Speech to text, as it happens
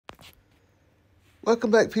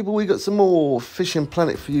Welcome back, people. We got some more Fishing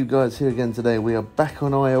Planet for you guys here again today. We are back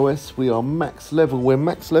on iOS. We are max level. We're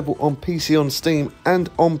max level on PC, on Steam, and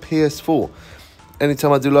on PS4.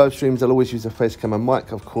 Anytime I do live streams, I'll always use a face cam and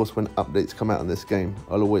mic. Of course, when updates come out on this game,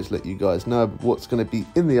 I'll always let you guys know what's going to be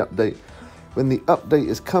in the update when the update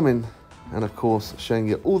is coming. And of course, showing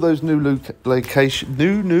you all those new locations.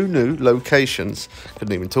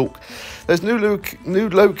 Couldn't even talk. There's new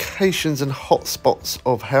locations and hotspots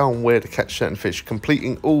of how and where to catch certain fish.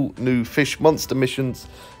 Completing all new fish monster missions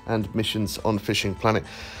and missions on Fishing Planet.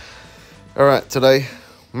 All right, today,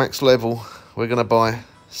 max level. We're gonna buy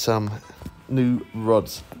some new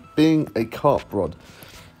rods. Being a carp rod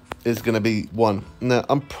is gonna be one. Now,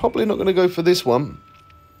 I'm probably not gonna go for this one,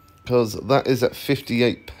 because that is at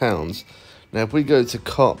 £58. Now, if we go to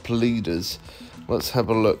carp leaders, let's have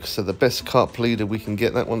a look. So the best carp leader we can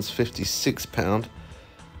get, that one's £56.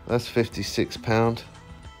 That's £56.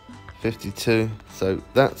 52. So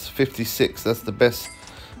that's 56. That's the best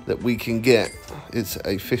that we can get. It's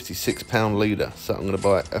a £56 leader. So I'm going to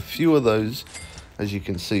buy a few of those, as you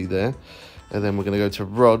can see there. And then we're going to go to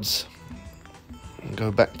rods and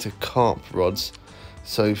go back to carp rods.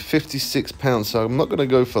 So £56, so I'm not going to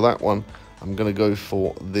go for that one. I'm going to go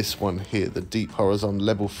for this one here, the deep horizon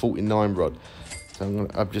level 49 rod. So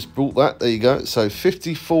I've just brought that, there you go. So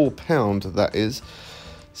 £54 that is.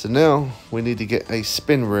 So now we need to get a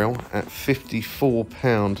spin reel at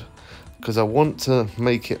 £54 because I want to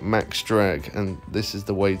make it max drag, and this is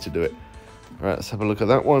the way to do it. All right, let's have a look at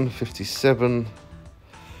that one, 57.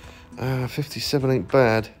 57 ain't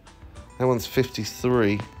bad. That one's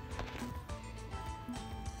 53.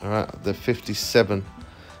 All right, the 57.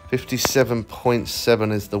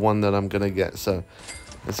 57.7 is the one that I'm going to get. So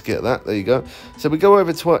let's get that. There you go. So we go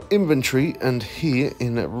over to our inventory, and here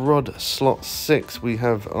in rod slot 6, we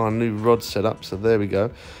have our new rod set up. So there we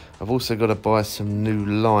go. I've also got to buy some new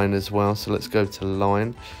line as well. So let's go to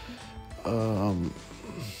line.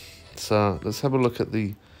 So let's have a look at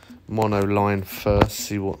the mono line first.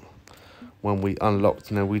 See what when we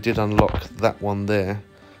unlocked. Now, we did unlock that one there.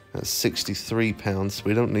 That's £63.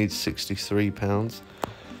 We don't need £63.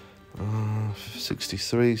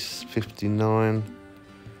 63, 59,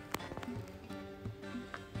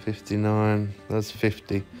 59. That's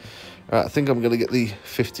 50. I think I'm going to get the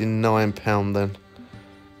 £59 then.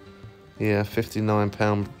 Yeah,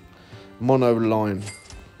 £59 mono line.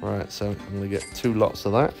 Right, so I'm going to get 2 lots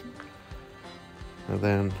of that. And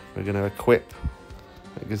then we're going to equip.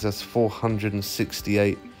 That gives us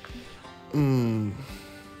 468.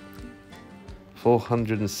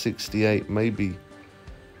 468, maybe.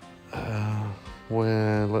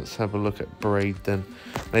 Well, let's have a look at braid then.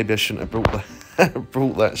 Maybe I shouldn't have brought that,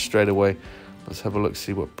 brought that straight away. Let's have a look,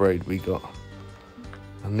 see what braid we got.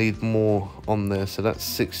 I need more on there, so that's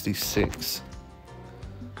 66.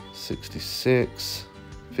 66,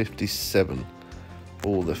 57.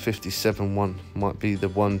 Oh, the 57 one might be the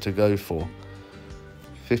one to go for.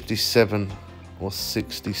 57 or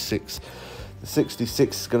 66. The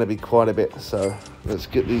 66 is going to be quite a bit, so let's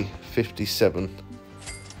get the 57.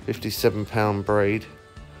 £57 braid,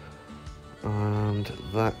 and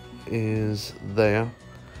that is there.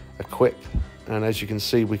 Equip, and as you can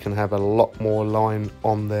see, we can have a lot more line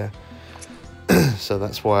on there. So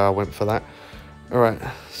that's why I went for that. All right,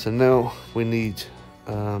 so now we need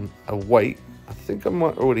a weight. I think I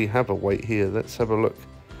might already have a weight here. Let's have a look.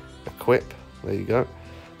 Equip, there you go.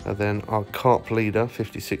 And then our carp leader,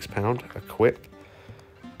 £56. Equip,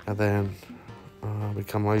 and then we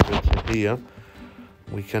come over to here.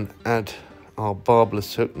 We can add our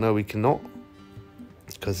barbless hook. No, we cannot,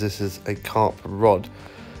 because this is a carp rod.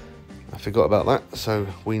 I forgot about that. So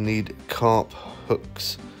we need carp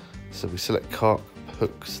hooks. So we select carp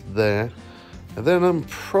hooks there. And then I'm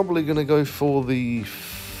probably going to go for the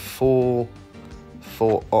 4-aught,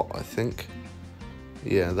 I think.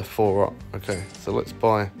 Yeah, the 4-aught. Okay, so let's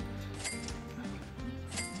buy,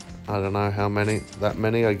 I don't know how many, that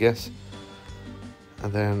many, I guess.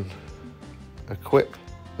 And then equip.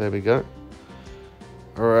 There we go.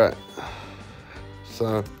 All right,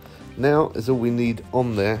 so now is all we need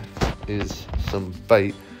on there is some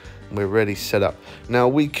bait. We're ready, set up. Now,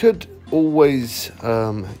 we could always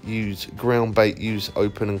use ground bait, use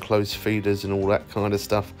open and closed feeders and all that kind of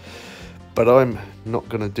stuff, but I'm not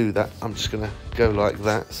going to do that. I'm just going to go like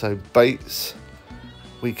that. So baits,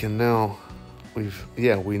 we can now, we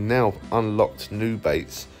now unlocked new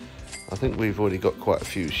baits. I think we've already got quite a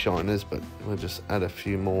few shiners, but we'll just add a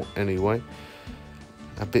few more anyway.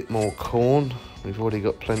 A bit more corn. We've already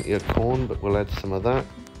got plenty of corn, but we'll add some of that.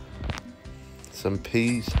 Some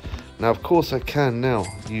peas. Now, of course, I can now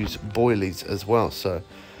use boilies as well. So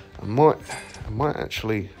I might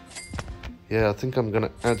actually, yeah, I think I'm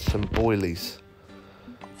gonna add some boilies.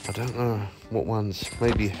 I don't know what ones,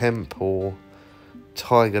 maybe hemp or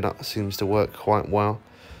tiger nut seems to work quite well.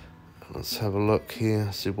 Let's have a look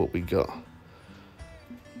here, see what we got.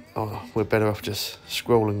 Oh, we're better off just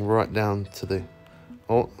scrolling right down to the,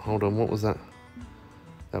 oh, hold on, what was that?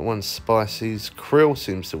 That one's spices. Krill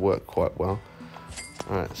seems to work quite well.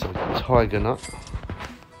 Alright, so tiger nut.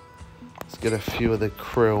 Let's get a few of the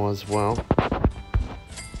krill as well.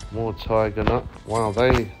 More tiger nut. Wow,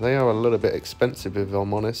 they are a little bit expensive if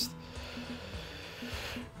I'm honest.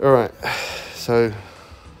 Alright, so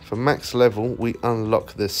for max level we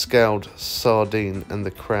unlock the scaled sardine and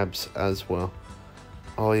the crabs as well.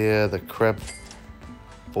 Oh yeah, the crab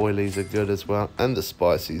boilies are good as well, and the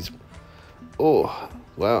spices. Oh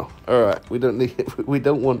wow. Alright, we don't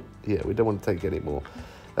want to take any more.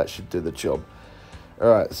 That should do the job.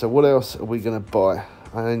 Alright, so what else are we gonna buy?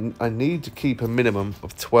 I need to keep a minimum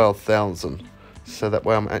of 12,000, so that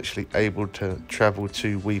way I'm actually able to travel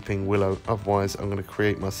to Weeping Willow. Otherwise I'm going to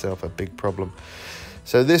create myself a big problem.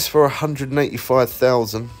 So this for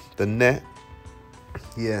 185,000, the net.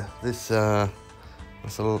 Yeah, this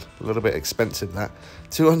that's a little bit expensive. That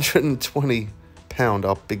 £220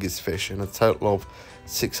 our biggest fish, and a total of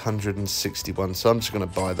 661. So I'm just going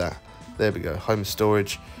to buy that. There we go, home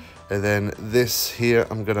storage. And then this here,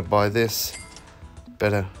 I'm going to buy this.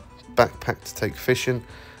 Better backpack to take fishing,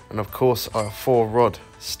 and of course our 4-rod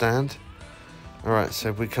stand. Alright, so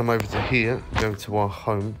if we come over to here, go to our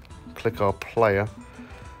home, click our player,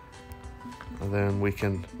 and then we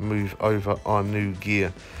can move over our new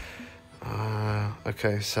gear.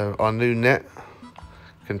 Okay, so our new net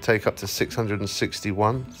can take up to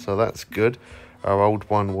 661, so that's good. Our old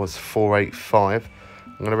one was 485.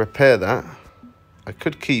 I'm going to repair that. I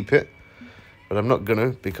could keep it, but I'm not gonna,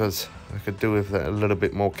 because I could do with that a little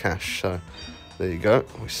bit more cash. So there you go,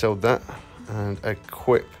 we sold that. And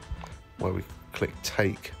equip, where we click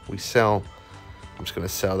take, we sell. I'm just gonna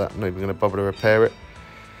sell that, I'm not even gonna bother to repair it.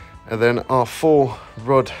 And then our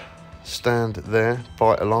 4-rod stand there,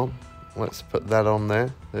 bite alarm, let's put that on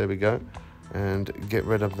there. There we go, and get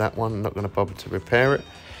rid of that one. I'm not gonna bother to repair it.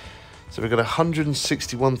 So we've got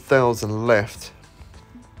 161,000 left.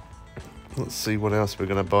 Let's see what else we're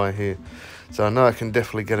going to buy here. So I know I can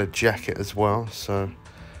definitely get a jacket as well. So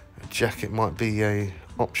a jacket might be a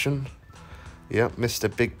option. Yep,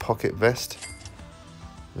 Mr. Big Pocket Vest.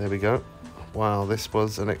 There we go. Wow, this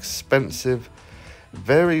was an expensive,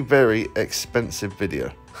 very, very expensive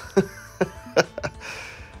video.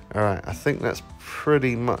 Alright, I think that's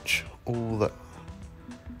pretty much all that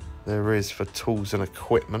there is for tools and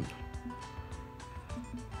equipment.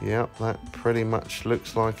 Yep, that pretty much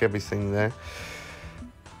looks like everything there.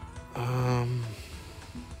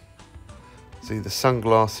 See, the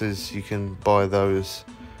sunglasses, you can buy those.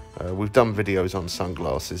 We've done videos on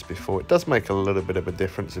sunglasses before. It does make a little bit of a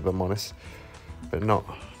difference, if I'm honest, but not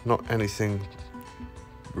anything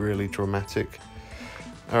really dramatic.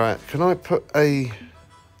 Alright, can I put a...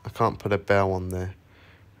 I can't put a bell on there.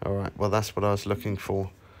 Alright, well that's what I was looking for,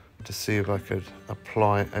 to see if I could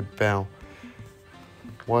apply a bell.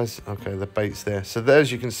 Why is, okay, the bait's there. So there,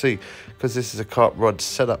 as you can see, because this is a carp rod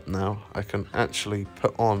setup now, I can actually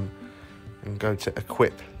put on and go to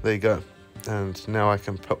equip. There you go. And now I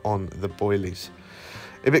can put on the boilies.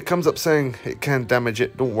 If it comes up saying it can damage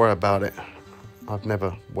it, don't worry about it. I've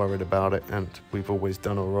never worried about it, and we've always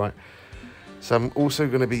done all right. So I'm also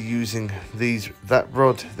going to be using that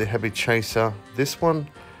rod, the heavy chaser. This one,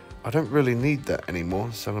 I don't really need that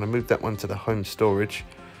anymore, so I'm going to move that one to the home storage.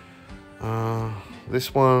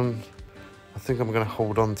 This one, I think I'm going to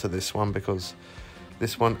hold on to this one, because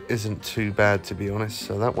this one isn't too bad, to be honest.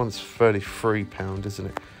 So that one's £33, isn't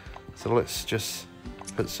it? So let's just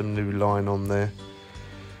put some new line on there.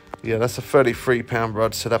 Yeah, that's a £33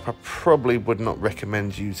 rod setup. I probably would not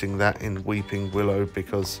recommend using that in Weeping Willow,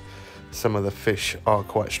 because some of the fish are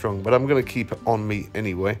quite strong, but I'm going to keep it on me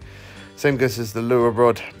anyway. Same goes as the lure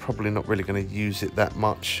rod. Probably not really going to use it that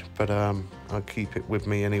much, but I'll keep it with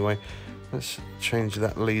me anyway. Let's change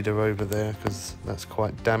that leader over there, because that's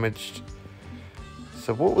quite damaged.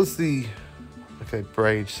 So what was the... Okay,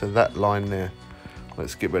 braid, so that line there.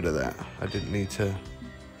 Let's get rid of that. I did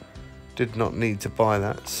not need to buy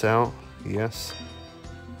that. Sell, yes.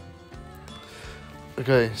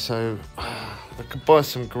 Okay, so I could buy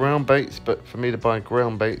some ground baits, but for me to buy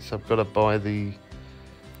ground baits, I've got to buy the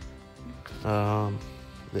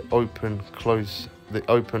open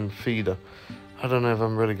feeder. I don't know if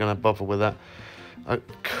I'm really going to bother with that. I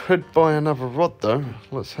could buy another rod though.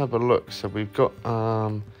 Let's have a look. So we've got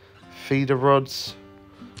feeder rods.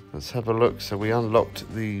 Let's have a look. So we unlocked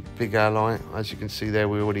the big ally. As you can see there,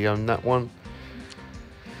 we already own that one.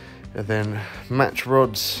 And then match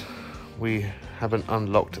rods, we haven't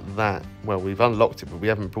unlocked that. Well, we've unlocked it, but we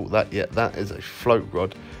haven't brought that yet. That is a float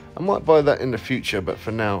rod. I might buy that in the future, but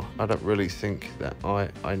for now, I don't really think that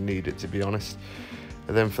I need it, to be honest.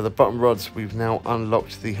 And then for the bottom rods, we've now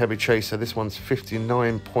unlocked the heavy chaser. This one's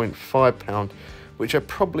 £59.5, which I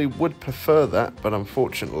probably would prefer that, but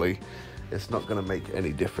unfortunately, it's not going to make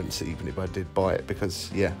any difference even if I did buy it, because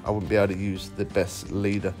yeah, I wouldn't be able to use the best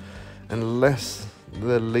leader unless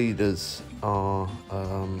the leaders are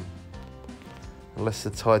unless the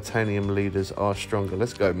titanium leaders are stronger.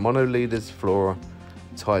 Let's go mono leaders, flora,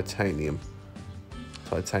 titanium,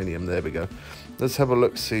 there we go. Let's have a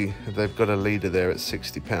look, see if they've got a leader there at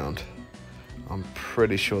 £60. I'm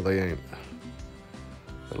pretty sure they ain't,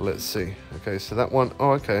 but let's see. Okay, so that one,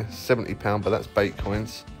 oh okay, £70, but that's bait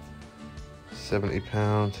coins.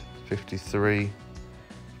 £70, 53.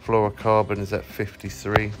 Fluorocarbon is at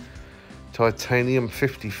 53. Titanium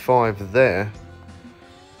 55 there.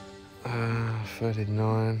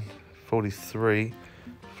 39, 43.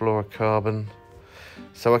 Fluorocarbon.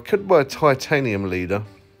 So I could buy a titanium leader.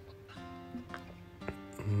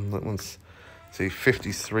 That one's, see,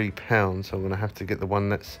 £53. So I'm going to have to get the one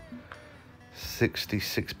that's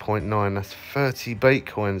 66.9. That's 30 bait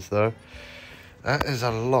coins though. That is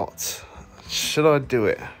a lot. Should I do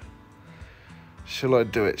it? Shall I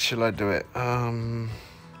do it?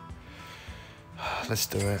 Let's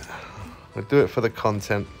do it. We'll do it for the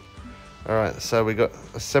content. Alright, so we got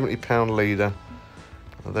a £70 leader.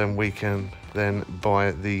 And then we can then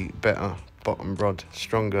buy the better bottom rod,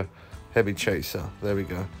 stronger heavy chaser. There we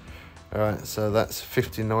go. Alright, so that's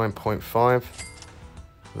 59.5.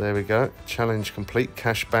 There we go. Challenge complete.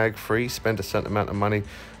 Cash bag free. Spend a certain amount of money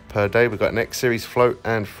per day. We've got an X series float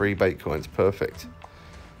and free bait coins. Perfect.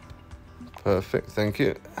 Perfect, thank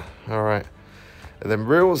you. All right, and then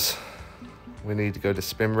reels. We need to go to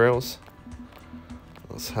spin reels.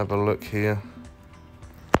 Let's have a look here.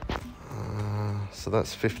 So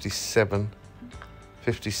that's 57.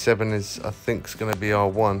 57 is, I think, is going to be our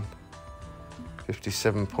one.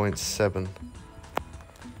 57.7.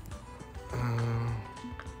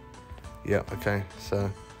 Yeah, okay,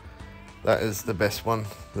 so that is the best one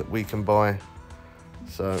that we can buy.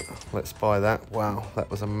 So let's buy that. Wow, that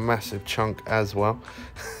was a massive chunk as well.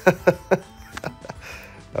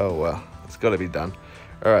 Oh well, it's got to be done.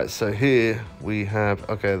 All right, so here we have,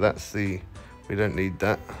 okay, that's the, we don't need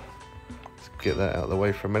that. Let's get that out of the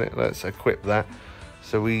way for a minute. Let's equip that.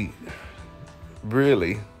 So we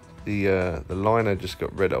really, the liner just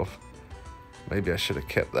got rid of. Maybe I should have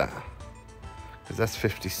kept that, because that's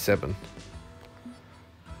 57.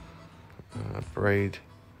 Braid,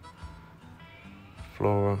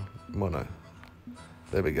 flora, mono.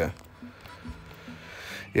 There we go.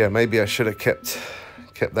 Yeah, maybe I should have kept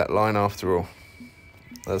that line after all.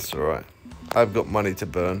 That's all right. I've got money to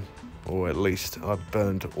burn, or at least I've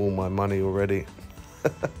burned all my money already.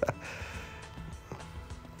 I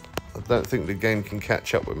don't think the game can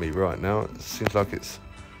catch up with me right now. It seems like it's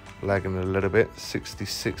lagging a little bit.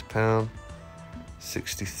 £66,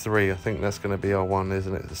 63. I think that's going to be our one,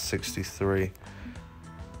 isn't it? The 63.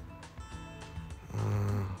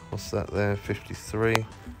 What's that there? 53.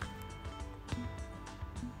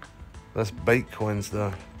 That's bait coins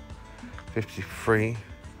though. 53.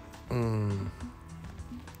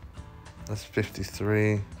 That's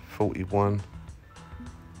 53. 41.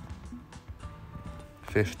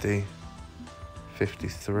 50.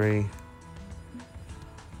 53.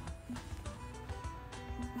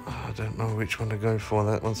 I don't know which one to go for.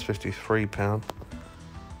 That one's £53.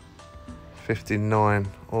 59.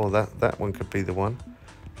 Oh, that one could be the one.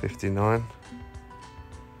 59.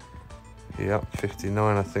 Yep,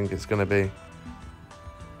 59 I think it's going to be.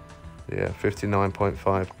 Yeah,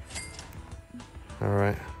 59.5.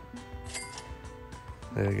 Alright.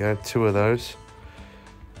 There you go, 2 of those.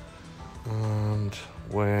 And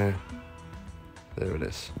where? There it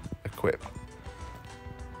is. Equip.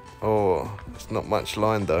 Oh, it's not much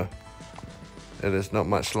line though. It is not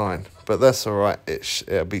much line. But that's alright,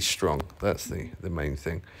 it'll be strong. That's the main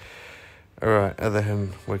thing. Alright, and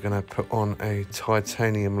then we're going to put on a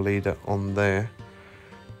titanium leader on there.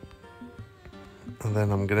 And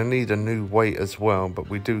then I'm going to need a new weight as well, but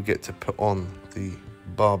we do get to put on the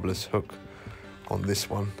barbless hook on this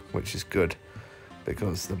one, which is good,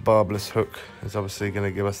 because the barbless hook is obviously going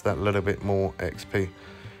to give us that little bit more XP.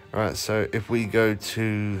 Alright, so if we go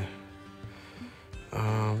to,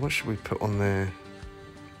 what should we put on there?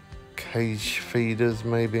 Cage feeders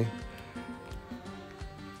maybe.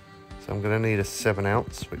 So I'm going to need a 7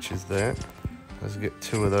 ounce, which is there. Let's get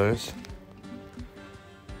 2 of those.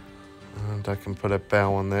 And I can put a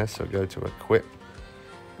bow on there, so go to equip.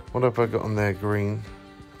 What have I got on there? Green.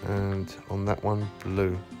 And on that one,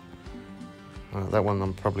 blue. That one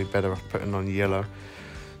I'm probably better off putting on yellow,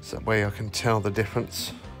 so that way I can tell the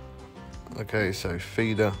difference. Okay, so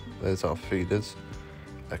feeder, there's our feeders.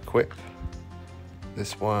 Equip.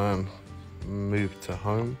 This one, move to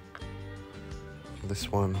home. This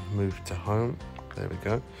one, move to home. There we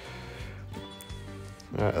go.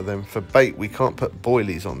 And then for bait, we can't put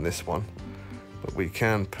boilies on this one, but we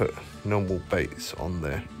can put normal baits on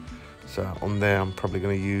there. So on there, I'm probably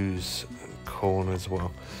going to use corn as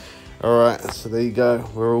well. All right, so there you go.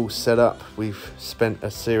 We're all set up. We've spent a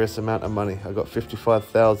serious amount of money. I've got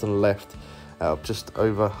 55,000 left out of just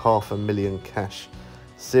over $500,000 cash.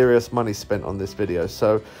 Serious money spent on this video.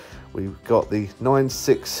 So we've got the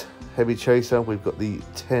 9.6 heavy chaser. We've got the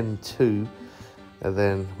 10.2. And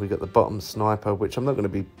then we got the bottom sniper, which I'm not going to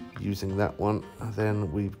be using that one. And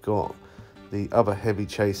then we've got the other heavy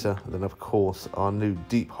chaser. And then, of course, our new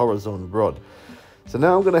deep horizon rod. So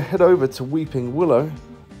now I'm going to head over to Weeping Willow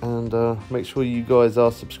and make sure you guys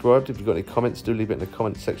are subscribed. If you've got any comments, do leave it in the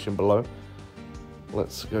comment section below.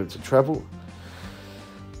 Let's go to travel.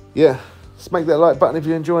 Yeah, smack that like button if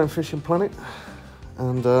you're enjoying Fishing Planet.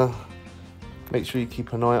 And make sure you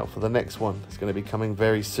keep an eye out for the next one. It's going to be coming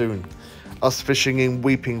very soon. Us fishing in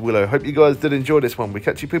Weeping Willow. Hope you guys did enjoy this one. We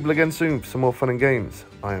catch you people again soon for some more fun and games.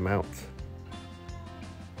 I am out.